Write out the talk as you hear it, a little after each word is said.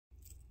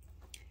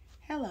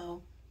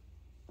Hello,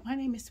 my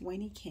name is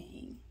Winnie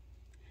King.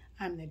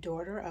 I'm the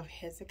daughter of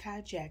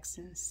Hezekiah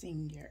Jackson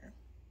Sr.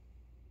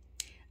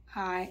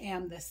 I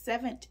am the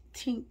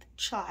 17th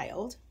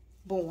child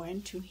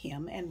born to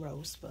him and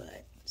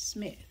Rosebud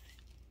Smith.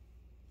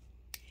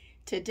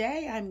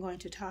 Today I'm going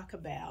to talk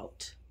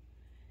about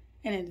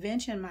an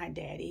invention my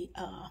daddy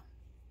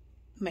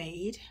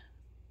made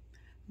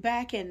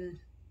back in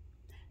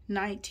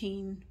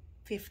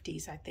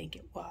 1950s, I think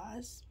it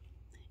was.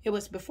 It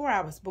was before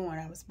I was born.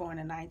 I was born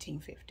in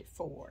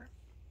 1954.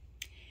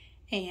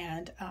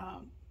 And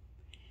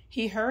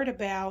he heard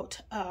about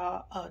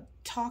a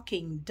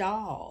talking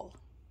doll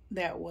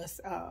that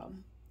was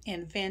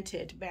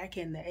invented back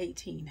in the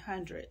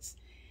 1800s.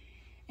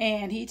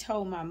 And he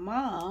told my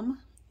mom,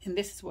 and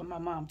this is what my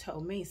mom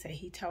told me,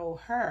 he told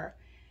her,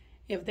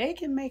 if they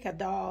can make a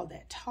doll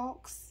that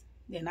talks,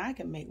 then I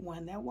can make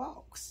one that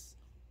walks.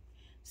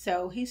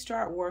 So he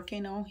started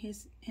working on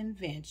his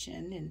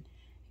invention and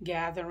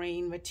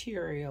gathering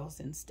materials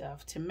and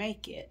stuff to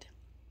make it.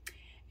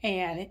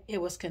 And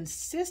it was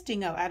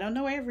consisting of, I don't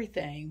know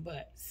everything,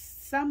 but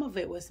some of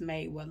it was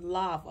made with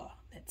lava.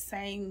 That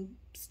same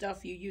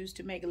stuff you use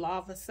to make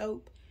lava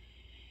soap.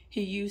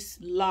 He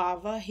used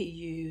lava. He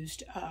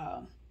used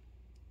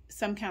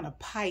some kind of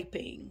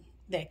piping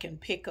that can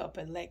pick up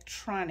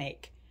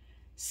electronic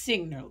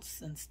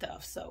signals and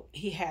stuff. So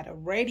he had a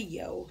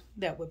radio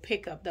that would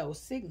pick up those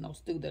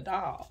signals through the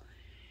doll.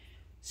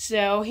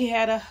 So he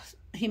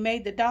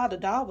made the doll. The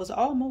doll was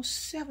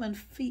almost 7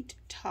 feet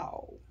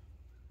tall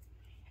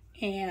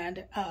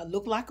and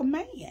looked like a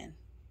man.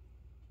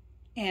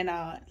 And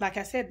like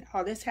I said,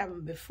 all this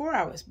happened before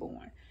I was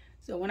born.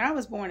 So when I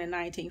was born in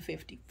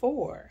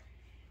 1954,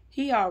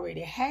 he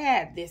already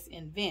had this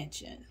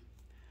invention,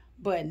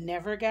 but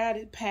never got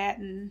it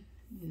patented,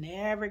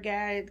 never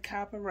got it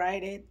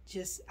copyrighted.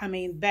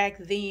 Back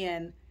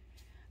then,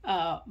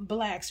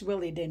 blacks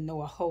really didn't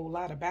know a whole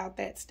lot about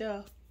that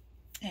stuff.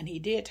 And he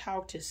did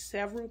talk to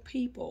several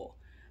people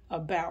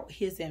about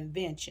his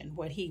invention,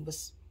 what he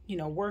was,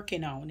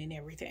 working on and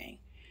everything.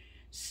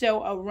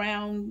 So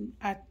around,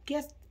 I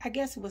guess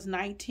it was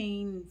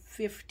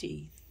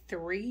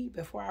 1953,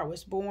 before I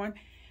was born,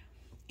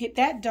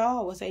 that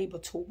doll was able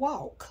to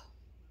walk.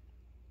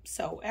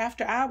 So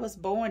after I was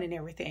born and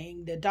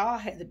everything, the doll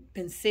had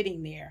been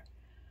sitting there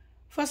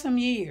for some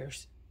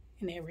years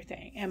and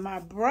everything. And my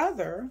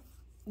brother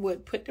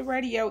would put the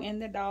radio in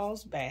the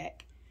doll's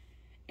back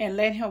and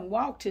let him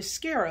walk to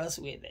scare us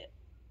with it.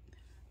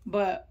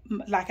 But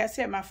like I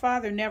said, my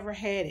father never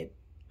had it,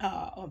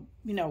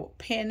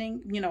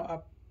 penning,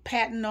 a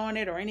patent on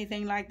it or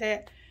anything like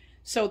that.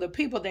 So the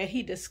people that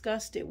he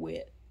discussed it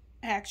with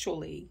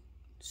actually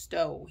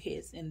stole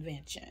his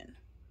invention.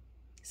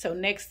 So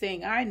next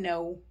thing I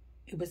know,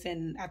 it was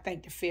in, I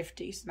think, the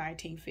 50s,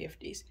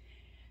 1950s,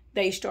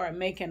 they started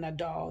making a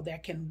doll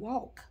that can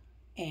walk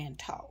and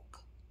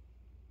talk.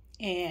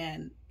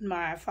 And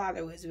my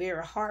father was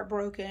very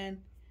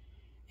heartbroken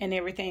and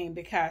everything,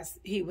 because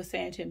he was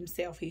saying to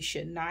himself he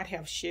should not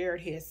have shared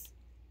his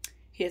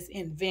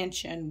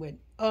invention with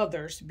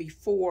others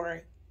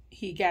before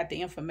he got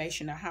the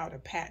information on how to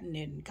patent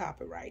it and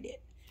copyright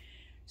it.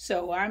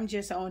 So I'm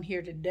just on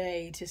here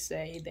today to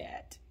say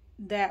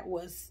that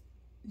was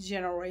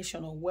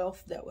generational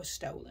wealth that was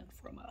stolen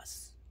from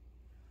us.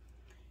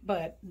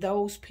 But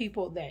those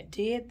people that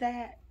did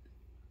that,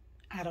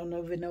 I don't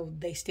even know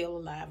if they still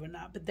alive or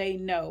not, but they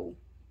know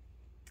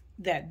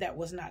that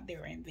was not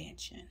their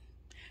invention.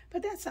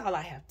 But that's all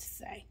I have to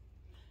say.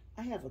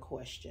 I have a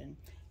question.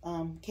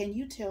 Can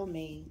you tell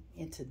me,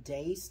 in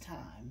today's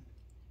time,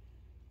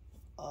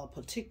 a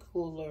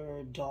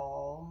particular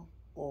doll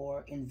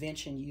or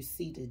invention you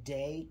see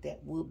today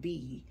that will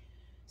be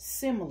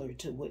similar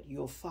to what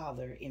your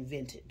father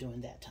invented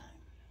during that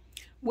time?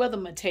 Well, the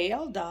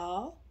Mattel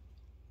doll,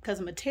 because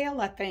Mattel,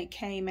 I think,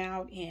 came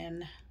out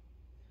in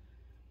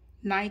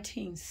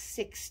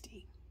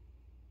 1960,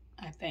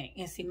 I think.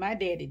 And see, my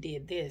daddy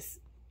did this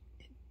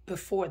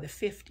before the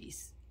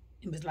 50s.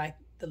 It was like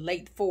the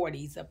late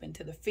 40s up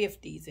into the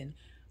 50s, and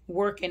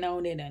working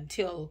on it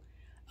until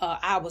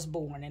I was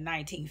born in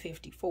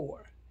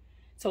 1954.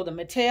 So the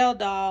Mattel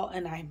doll,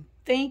 and I'm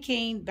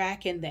thinking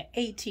back in the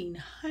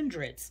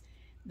 1800s,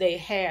 they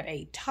had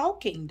a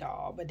talking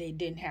doll, but they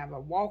didn't have a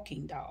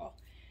walking doll.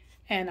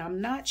 And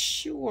I'm not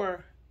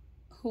sure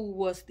who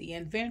was the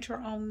inventor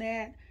on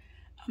that.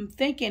 I'm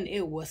thinking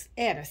it was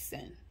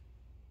Edison.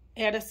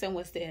 Edison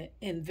was the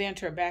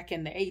inventor back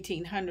in the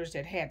 1800s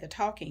that had the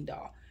talking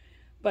doll.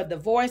 But the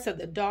voice of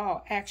the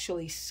doll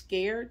actually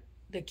scared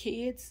the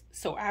kids.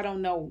 So I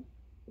don't know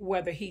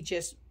whether he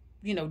just,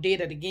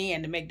 did it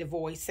again to make the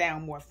voice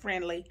sound more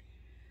friendly.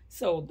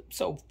 So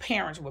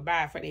parents would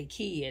buy it for their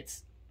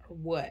kids or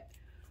what.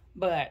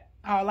 But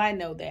all I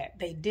know that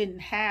they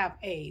didn't have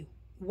a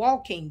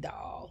walking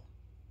doll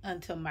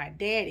until my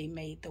daddy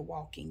made the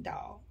walking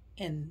doll.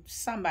 And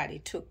somebody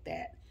took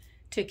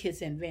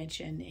his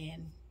invention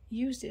and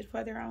used it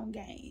for their own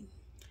gain.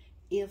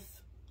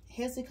 If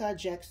Hezekiah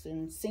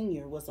Jackson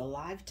Sr. was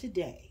alive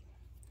today,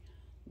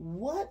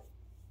 what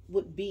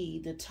would be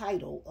the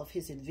title of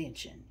his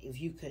invention if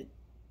you could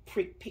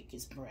pick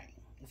his brain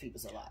if he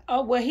was alive?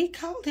 Oh, well, he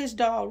called his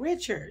doll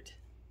Richard.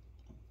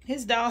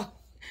 His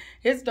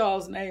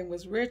doll's name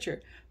was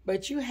Richard.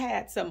 But you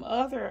had some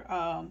other,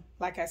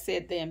 like I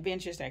said, the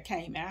inventions that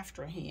came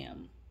after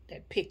him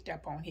that picked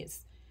up on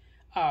his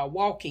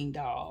walking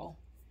doll.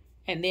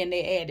 And then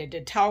they added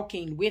the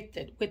talking with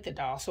the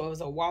doll. So it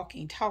was a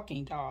walking,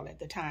 talking doll at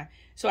the time.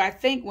 So I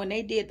think when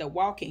they did the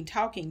walking,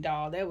 talking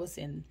doll, that was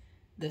in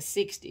the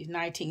 60s,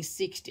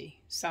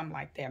 1960, something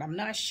like that. I'm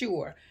not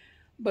sure.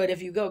 But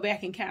if you go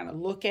back and kind of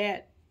look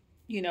at,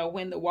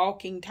 when the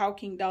walking,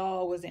 talking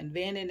doll was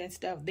invented and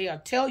stuff, they'll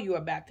tell you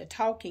about the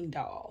talking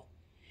doll.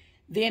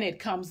 Then it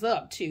comes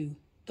up to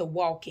the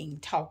walking,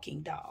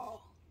 talking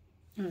doll.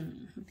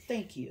 Mm-hmm.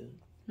 Thank you.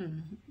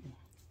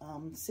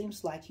 Mm-hmm.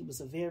 Seems like he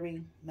was a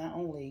very, not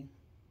only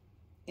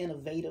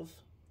innovative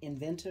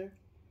inventor,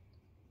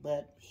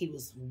 but he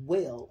was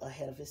well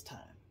ahead of his time.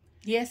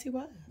 Yes, he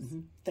was. Mm-hmm.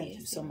 Thank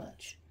you so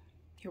much.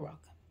 You're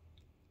welcome.